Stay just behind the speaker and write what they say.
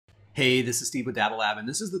Hey, this is Steve with Dabble Lab, and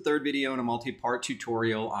this is the third video in a multi-part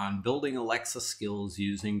tutorial on building Alexa skills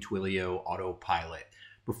using Twilio Autopilot.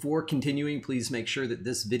 Before continuing, please make sure that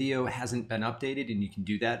this video hasn't been updated, and you can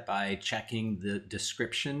do that by checking the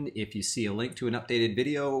description. If you see a link to an updated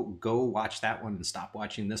video, go watch that one and stop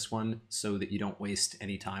watching this one so that you don't waste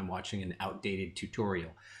any time watching an outdated tutorial.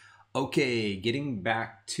 Okay, getting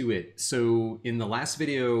back to it. So in the last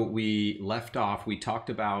video we left off, we talked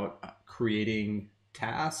about creating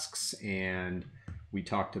tasks, and we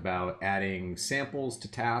talked about adding samples to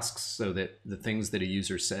tasks so that the things that a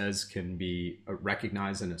user says can be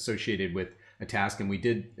recognized and associated with a task. And we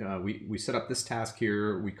did we set up this task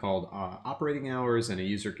here we called operating hours, and a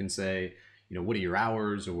user can say, you know, what are your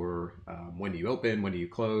hours, or when do you open, when do you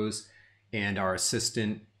close, and our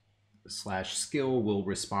assistant slash skill will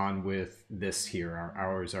respond with this here. Our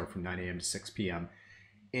hours are from 9 a.m. to 6 p.m.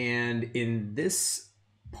 And in this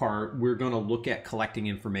part, we're going to look at collecting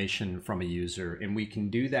information from a user, and we can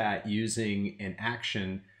do that using an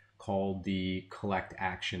action called the collect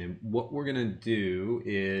action. And what we're going to do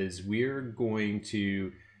is we're going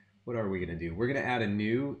to, what are we going to do? We're going to add a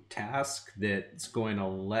new task that's going to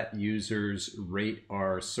let users rate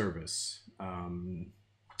our service.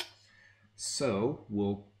 So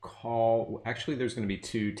we'll call, actually there's going to be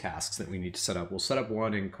two tasks that we need to set up. We'll set up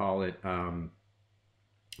one and call it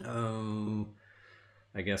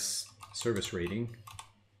I guess service rating,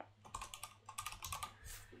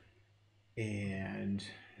 and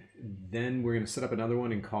then we're going to set up another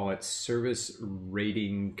one and call it service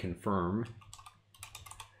rating confirm.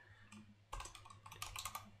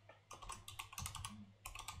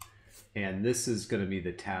 And this is going to be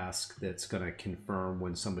the task that's going to confirm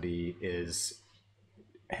when somebody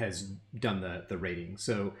has done the rating.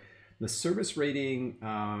 So the service rating,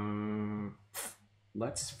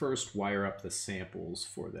 let's first wire up the samples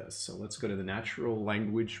for this. So let's go to the natural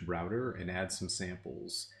language router and add some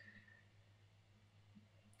samples.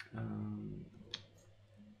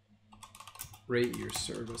 Rate your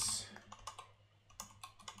service.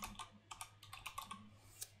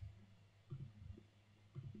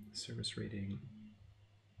 Service rating.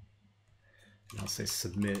 And I'll say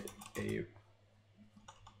submit a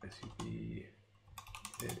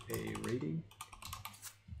rating.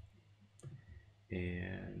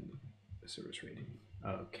 And service rating.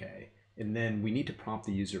 Okay, and then we need to prompt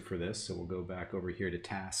the user for this, so we'll go back over here to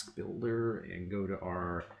task builder and go to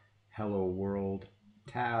our hello world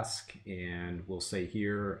task, and we'll say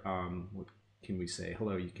here, what can we say?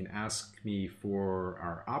 Hello, you can ask me for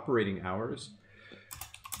our operating hours,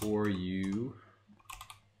 or you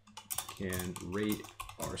can rate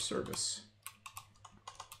our service.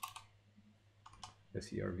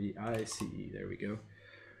 S-E-R-V-I-C-E, there we go.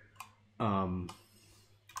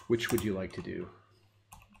 Which would you like to do?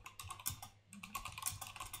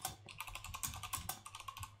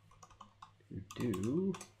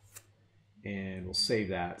 Do, and we'll save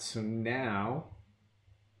that. So now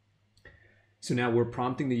we're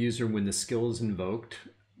prompting the user when the skill is invoked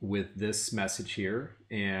with this message here,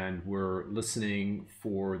 and we're listening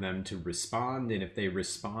for them to respond. And if they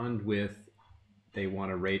respond with they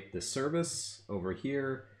want to rate the service over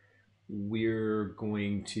here, we're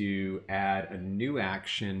going to add a new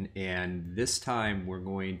action, and this time we're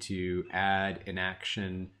going to add an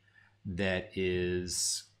action that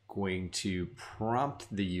is going to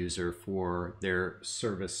prompt the user for their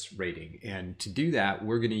service rating. And to do that,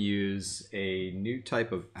 we're going to use a new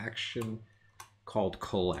type of action called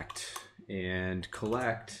collect. And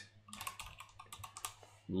collect,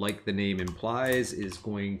 like the name implies, is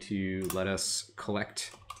going to let us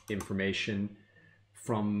collect information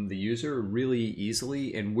from the user really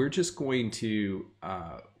easily, and we're just going to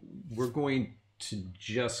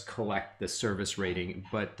just collect the service rating,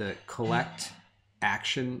 but the collect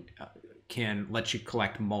action can let you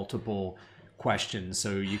collect multiple questions,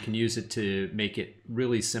 so you can use it to make it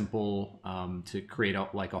really simple, to create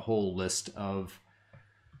like a whole list of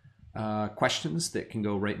questions that can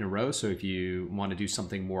go right in a row. So if you want to do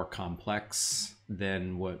something more complex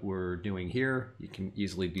than what we're doing here, you can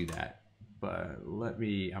easily do that. But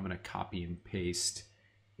I'm going to copy and paste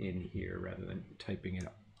in here rather than typing it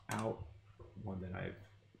out, one that I've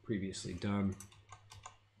previously done,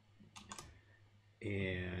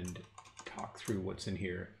 and talk through what's in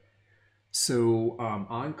here. So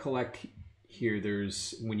on collect here,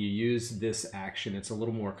 when you use this action, it's a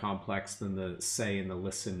little more complex than the say and the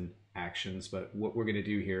listen actions. But what we're going to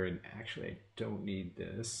do here, and actually I don't need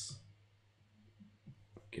this,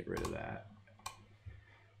 get rid of that.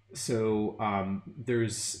 So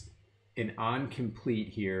there's an onComplete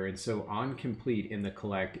here. And so onComplete in the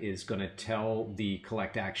collect is going to tell the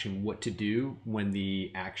collect action what to do when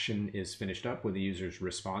the action is finished up, when the user's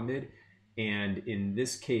responded. And in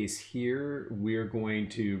this case here, we're going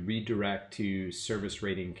to redirect to service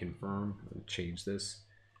rating confirm. I'll change this.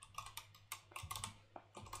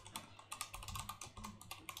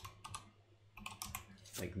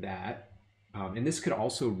 Like that. And this could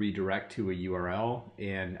also redirect to a URL,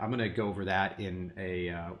 and I'm going to go over that in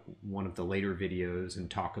one of the later videos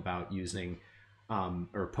and talk about using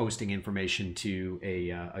or posting information to a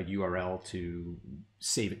URL to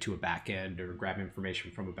save it to a backend or grab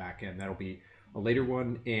information from a backend. That'll be a later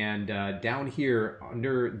one. And down here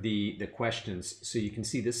under the questions, so you can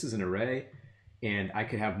see this is an array, and I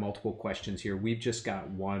could have multiple questions here. We've just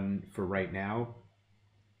got one for right now.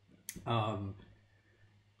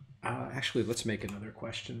 Actually, let's make another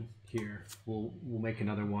question here. We'll make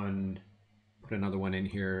another one, put another one in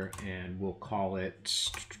here, and we'll call it,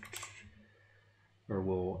 or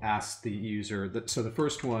we'll ask the user. So the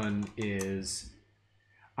first one is,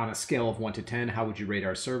 on a scale of 1 to 10, how would you rate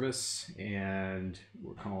our service? And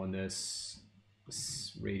we're calling this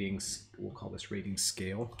ratings. We'll call this rating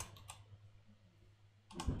scale.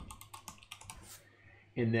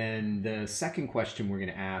 And then the second question we're going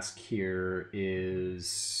to ask here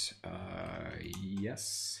is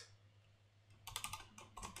yes.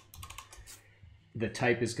 The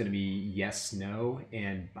type is going to be yes, no.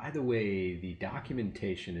 And by the way, the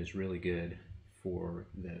documentation is really good for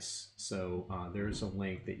this. So there's a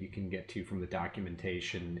link that you can get to from the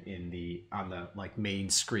documentation on the main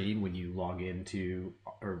screen when you log into,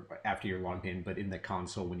 or after you're logged in, but in the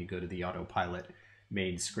console when you go to the Autopilot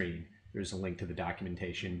main screen. There's a link to the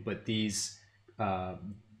documentation, but these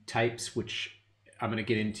types, which I'm going to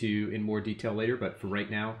get into in more detail later, but for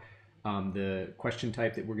right now, the question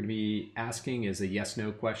type that we're going to be asking is a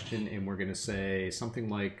yes/no question, and we're going to say something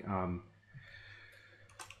like,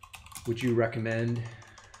 would you recommend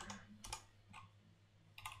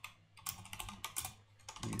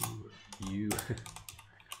you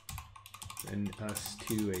send us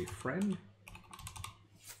to a friend?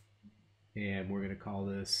 And we're going to call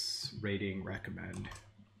this rating recommend.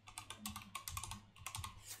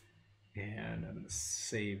 And I'm going to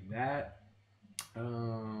save that.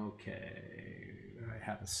 Okay, I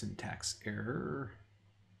have a syntax error,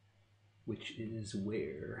 which is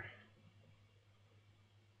where?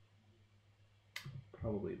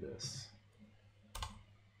 Probably this.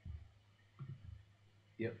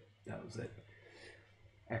 Yep, that was it.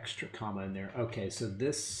 Extra comma in there. Okay, so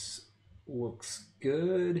this looks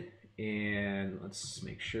good. And let's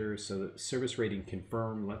make sure, so the service rating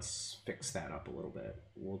confirm, let's fix that up a little bit.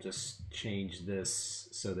 We'll just change this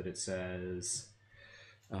so that it says,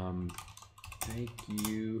 thank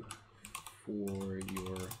you for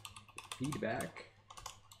your feedback.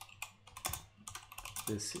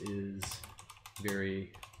 This is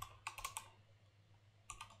very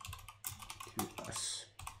to us.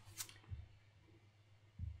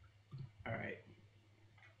 All right.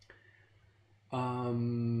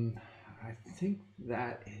 I think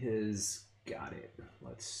that has got it.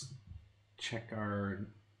 Let's check our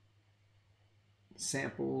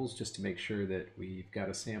samples just to make sure that we've got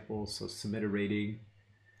a sample. So submit a rating,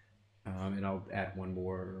 and I'll add one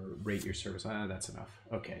more, rate your service. That's enough.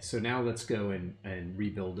 Okay, so now let's go and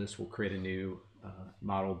rebuild this. We'll create a new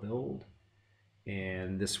model build,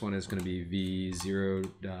 and this one is going to be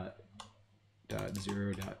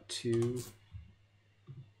v0.0.2.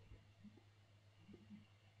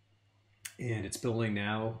 And it's building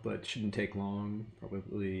now, but shouldn't take long.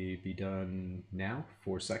 Probably be done now,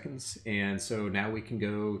 4 seconds. And so now we can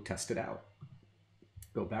go test it out.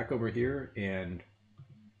 Go back over here and...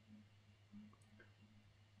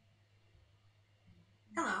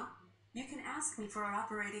 Hello. You can ask me for our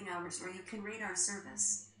operating hours, or you can rate our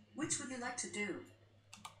service. Which would you like to do?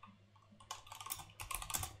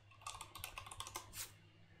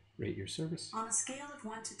 Rate your service. On a scale of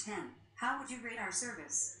 1 to 10, how would you rate our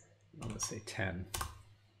service? I'm going to say 10.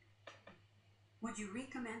 Would you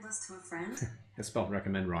recommend us to a friend? I spelled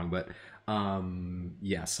recommend wrong, but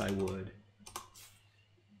yes, I would.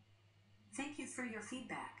 Thank you for your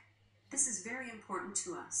feedback. This is very important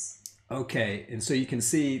to us. Okay, and so you can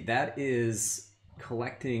see that is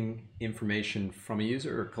collecting information from a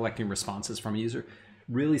user, or collecting responses from a user.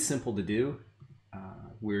 Really simple to do.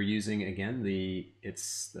 We're using, again,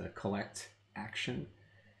 it's the collect action.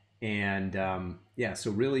 And yeah,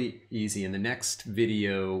 so really easy. In the next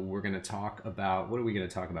video, we're going to talk about, what are we going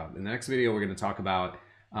to talk about? In the next video, we're going to talk about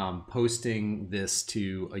posting this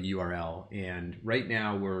to a URL. And right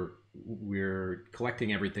now we're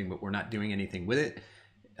collecting everything, but we're not doing anything with it.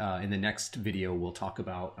 in the next video, we'll talk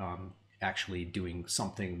about actually doing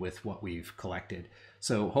something with what we've collected.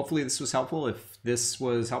 So hopefully this was helpful. If this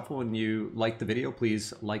was helpful and you liked the video,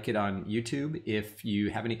 please like it on YouTube. If you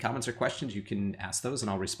have any comments or questions, you can ask those and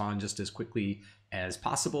I'll respond just as quickly as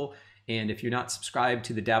possible. And if you're not subscribed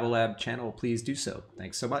to the Dabble Lab channel, please do so.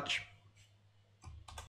 Thanks so much.